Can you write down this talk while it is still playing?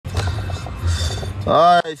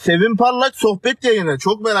Ay, Sevim Parlak sohbet yayını.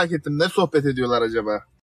 Çok merak ettim. Ne sohbet ediyorlar acaba?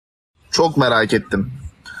 Çok merak ettim.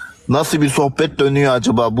 Nasıl bir sohbet dönüyor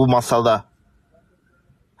acaba bu masada?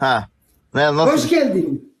 Ha. Nasıl? Hoş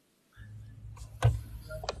geldin.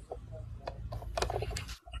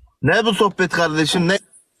 Ne bu sohbet kardeşim? Ne?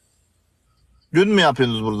 Gün mü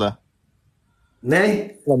yapıyorsunuz burada?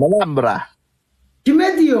 Ne? Lan bra.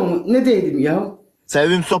 Kime diyorsun? Ne dedim ya?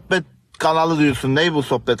 Sevim sohbet kanalı diyorsun. Ne bu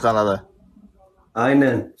sohbet kanalı?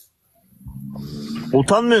 Aynen.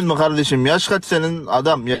 Utanmıyor musun kardeşim? Yaş kaç senin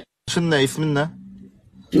adam? Yaşın ne? İsmin ne?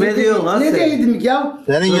 Kime diyorsun lan Ne sen? dedim ya?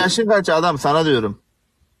 Senin yaşın kaç adam? Sana diyorum.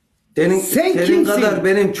 Senin kadar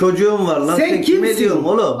benim çocuğum var lan. Sen kime diyorsun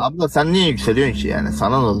oğlum? Abla sen niye yükseliyorsun ki yani?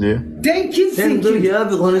 Sana ne oluyor? Sen kimsin? Sen dur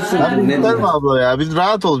ya bir konuşsun. Ne yükselme abla ya. Bir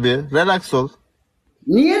rahat ol bir. Relax ol.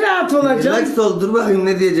 Niye rahat olacaksın? Relax ol, dur bakayım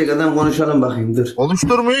ne diyecek adam, konuşalım bakayım, dur.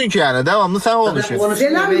 Konuşturmuyorsun ki yani. Devamlı sen konuşuyorsun.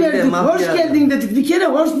 Selam verdik, hoş geldin dedik. Bir kere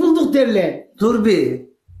hoş bulduk derler. Dur bir.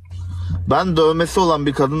 Ben dövmesi olan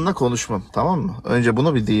bir kadınla konuşmam, tamam mı? Önce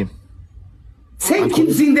bunu bir diyeyim. Sen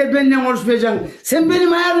kimsin de benimle konuşmayacaksın? Sen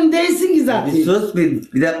benim ayarım değilsin ki zaten. Bir sus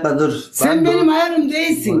bir dakika dur. Sen benim ayarım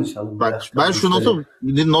değilsin. Konuşalım, bak ben şu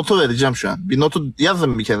notu vereceğim şu an. Bir notu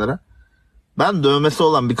yazın bir kenara. Ben dövmesi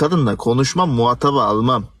olan bir kadınla konuşmam, muhataba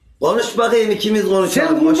almam. Konuş bakayım, ikimiz konuşalım.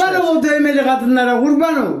 Sen kurban ol o dövmeli kadınlara,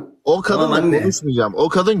 kurban ol. O kadınla tamam, konuşmayacağım. O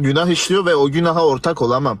kadın günah işliyor ve o günaha ortak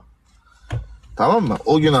olamam. Tamam mı?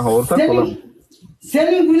 O günaha ortak olamam.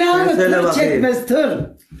 Senin günahını tır çekmez, tır.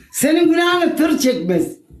 Senin günahını tır çekmez.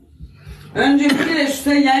 Önce bir kere şu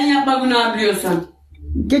sen yayın yapma günahı biliyorsan.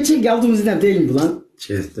 Geçen geldiğimiz izden değilim bu lan.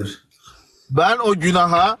 Chester. Ben o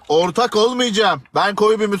günaha ortak olmayacağım. Ben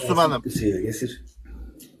koyu bir Müslümanım. Gesir.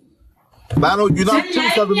 Ben o günahçı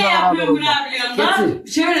bir kadınla beraber olmam. Getir.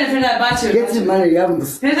 Bir şey ver Ferder, bahçe. Getir bana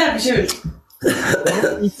yalnız. Ferder bir şey ver.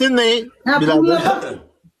 İsim ne? Birader.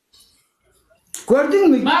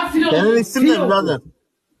 Gördün mü? Bak filo. Senin isim ne birader?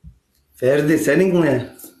 Ferdi, senin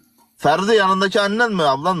ne? Ferdi yanındaki annen mi,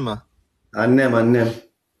 ablan mı? Annem.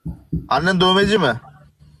 Annen dövmeci mi?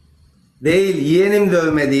 Değil, yeğenim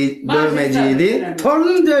dövmeciydi.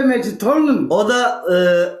 Torunum dövmeci, torunum. O da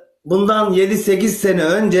bundan 7-8 sene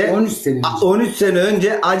önce 13 sene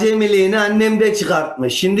önce acemiliğini annemde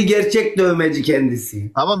çıkartmış. Şimdi gerçek dövmeci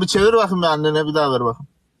kendisi. Tamam bir çevir bakayım bir annene, bir daha ver bakayım.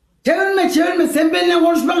 Çevirme, sen benimle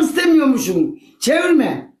konuşmak istemiyormuşsun.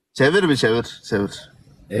 Çevirme. Çevir.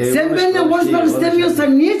 Sen benimle konuşmak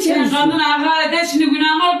istemiyorsan niye çeviriyorsun? Sen kadına hakaret et, şimdi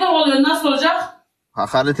günahın ortak oluyor, nasıl olacak?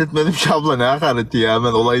 Hakaret etmedim ki abla, ne hakareti ya,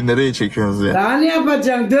 hemen olayı nereye çekiyorsunuz ya? Daha ne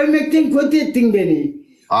yapacaksın? Dövmekten kötü ettin beni.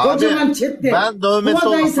 Abi, kocaman chatte. Ben dövmesi bu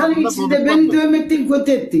olan insanın içinde beni dövmekten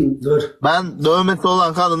kötü ettin. Dur. Ben dövmesi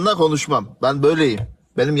olan kadınla konuşmam. Ben böyleyim.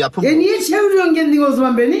 Benim yapım. Niye çeviriyorsun kendini o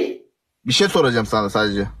zaman beni? Bir şey soracağım sana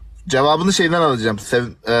sadece. Cevabını şeyden alacağım.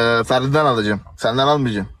 Ferdi'den alacağım. Senden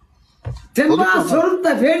almayacağım. Sen bana sorup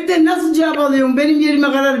da Ferdi'den nasıl cevap alıyorsun? Benim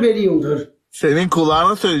yerime karar veriyorsun. Senin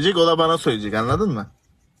kulağına söyleyecek, o da bana söyleyecek, anladın mı?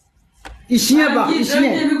 İşine bak,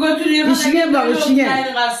 işine. İşine bak,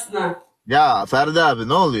 işine. Ya Ferdi abi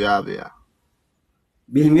ne oluyor abi ya?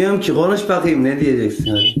 Bilmiyorum ki, konuş bakayım ne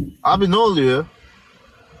diyeceksin abi. Abi ne oluyor?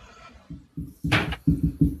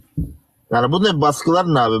 Yani bu ne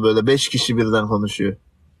baskılar ne abi, böyle 5 kişi birden konuşuyor.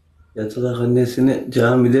 Yatılar annesini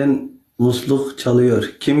camiden musluk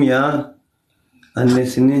çalıyor. Kim ya?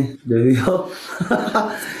 Annesini dövüyor.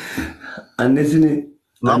 Annesini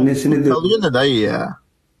dövüyor. Çalıyor ne dayı ya?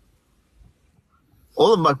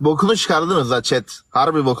 Oğlum bak bokunu çıkardınız ha chat.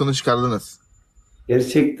 Harbi bokunu çıkardınız.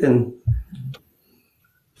 Gerçekten.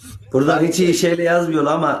 Burada hiç iyi şeyle yazmıyor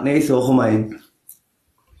ama neyse, okumayın.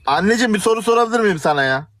 Anneciğim bir soru sorabilir miyim sana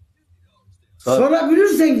ya?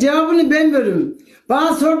 Sorabilirsen cevabını ben veririm.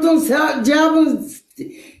 Bana sorduğun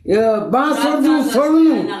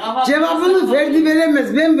sorunun cevabını Ferdi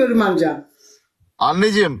veremez. Ben veririm ancak.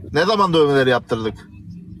 Anneciğim ne zaman dövmeleri yaptırdık?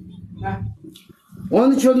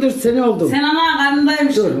 13-14 sene oldu. Sen ana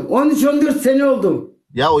karnındaymışsın. 13-14 sene oldu.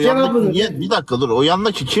 Ya o yandaki niye? Bir dakika dur. O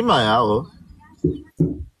yandaki kim ya o?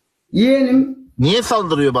 Yeğenim. Niye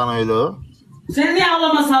saldırıyor bana öyle o? Sen niye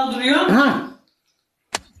ağlama saldırıyorsun? Ha.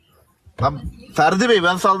 Lan Ferdi Bey,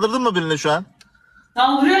 ben saldırdım mı birine şu an?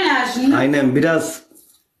 Saldırıyorsun ya şimdi. Aynen, biraz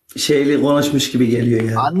şeyli konuşmuş gibi geliyor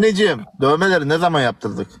ya. Anneciğim dövmeleri ne zaman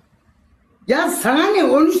yaptırdık? Ya sana ne?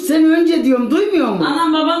 13 sene önce diyorum, duymuyor musun?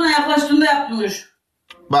 Anam babanla yaklaştığında yaptırmış.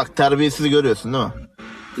 Bak terbiyesizi görüyorsun değil mi?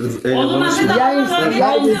 O zaman sen de kızının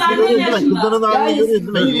halini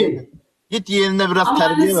görüyorsun değil mi? Git yeğenine biraz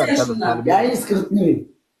terbiye ver kadın. Yayın sıkıntı.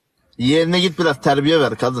 Yeğenine git biraz terbiye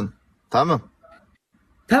ver kadın. Tamam.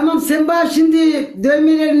 Tamam sen bana şimdi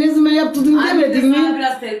dövmeleri ne zaman yaptırdın Anne, demedin sana mi?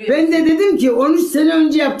 biraz terbiye Ben de dedim ki 13 sene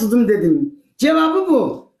önce yaptırdım dedim. Cevabı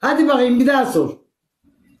bu. Hadi bakayım bir daha sor.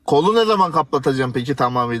 Kolu ne zaman kaplatacağım peki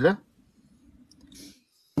tamamıyla?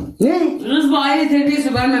 Ne? Kız bu aile terbiyesi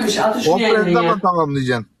görmemiş. Atı şunu Komple ne yayına zaman ya.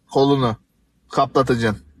 tamamlayacaksın? Kolunu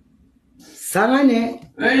kaplatacaksın. Sana ne?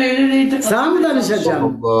 Öyle reyting. Sana mı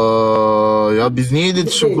danışacağım? Allah ya biz niye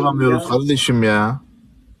iletişim Değil kuramıyoruz ya. kardeşim ya?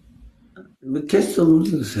 Bir kes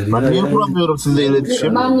solunuzu sen. Ben niye kuramıyorum sizle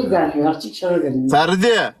iletişim? Mani geliyor. Açık çağır geliyor.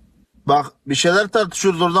 Ferdi bak bir şeyler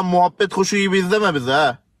tartışıyoruz oradan muhabbet kuşu gibi izleme bizi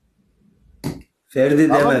ha. Ferdi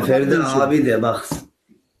Tamam deme, mı Ferdi kardeşim? abi de bak.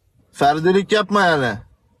 Ferdilik yapma yani.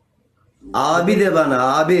 Abi de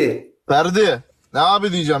bana abi. Ferdi ne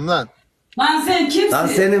abi diyeceğim lan? Lan sen kimsin? Lan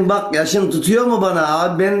senin bak yaşın tutuyor mu bana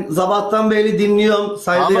abi? Ben sabahtan beri dinliyorum,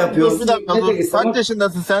 saygı Ama yapıyorum. dur bir dakika Ne dur. peki, sana- Kaç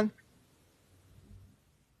yaşındasın sen?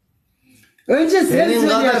 Önce sen Senin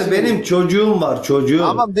söyle kadar şimdi. benim çocuğum var, çocuğum.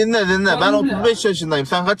 Tamam dinle. Ben Tamam ya. 35 yaşındayım.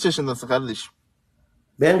 Sen kaç yaşındasın kardeşim?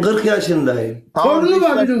 Ben 40 yaşındayım. Tamam, Torunu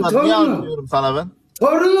var beş benim, yaşında. Niye torunu. anlıyorum sana ben?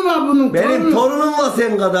 Torunu var bunun. Benim torunum var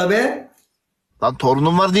senin kadar be. Lan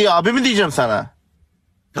torunum var diye abi mi diyeceğim sana?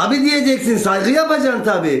 Tabi diyeceksin, saygı yapacaksın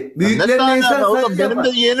tabi. Ne Büyüklerine tane insan abi oğlum? saygı Benim yapar. de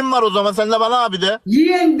yeğenim var o zaman. Sen de bana abi de.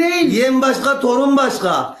 Yeğen değil. Yeğen başka, torun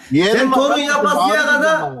başka. Yeğenim Sen var, torun kardeşim, abi yapasıya diyeceğim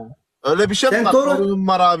kadar, bana. Öyle bir şey mi Sen var? torun- Torunum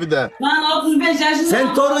var abi de. Lan 35 yaşında.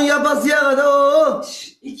 sen torun yapasıya kadar o.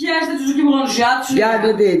 2 yaşta çocuk gibi konuşuyor. At şunu Ya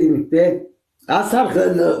ne dedim be. Asar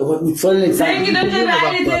söyle. Sen git önce bir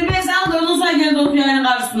aile terbiyesi al da ondan sonra gel de otur yayının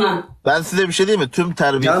karşısına. Ben size bir şey diyeyim mi? Tüm Can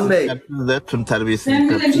Bey. terbiyesizliklerimizde, tüm Sen terbiyesizlikler.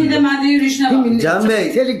 bize bir şey deme hadi yürü işine bak. Can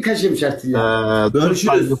Bey. Senin kaşım şartıyla. Tüm Görüşürüz.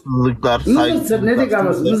 saygısızlıklar, Mızır sırt ne de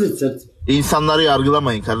kalmasın saygısızlıklar. mızır sırt. İnsanları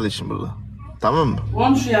yargılamayın kardeşim burada. Tamam mı?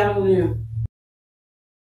 Komşu yargılıyor.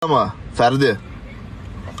 Ama Ferdi.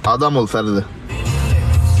 Adam ol Ferdi.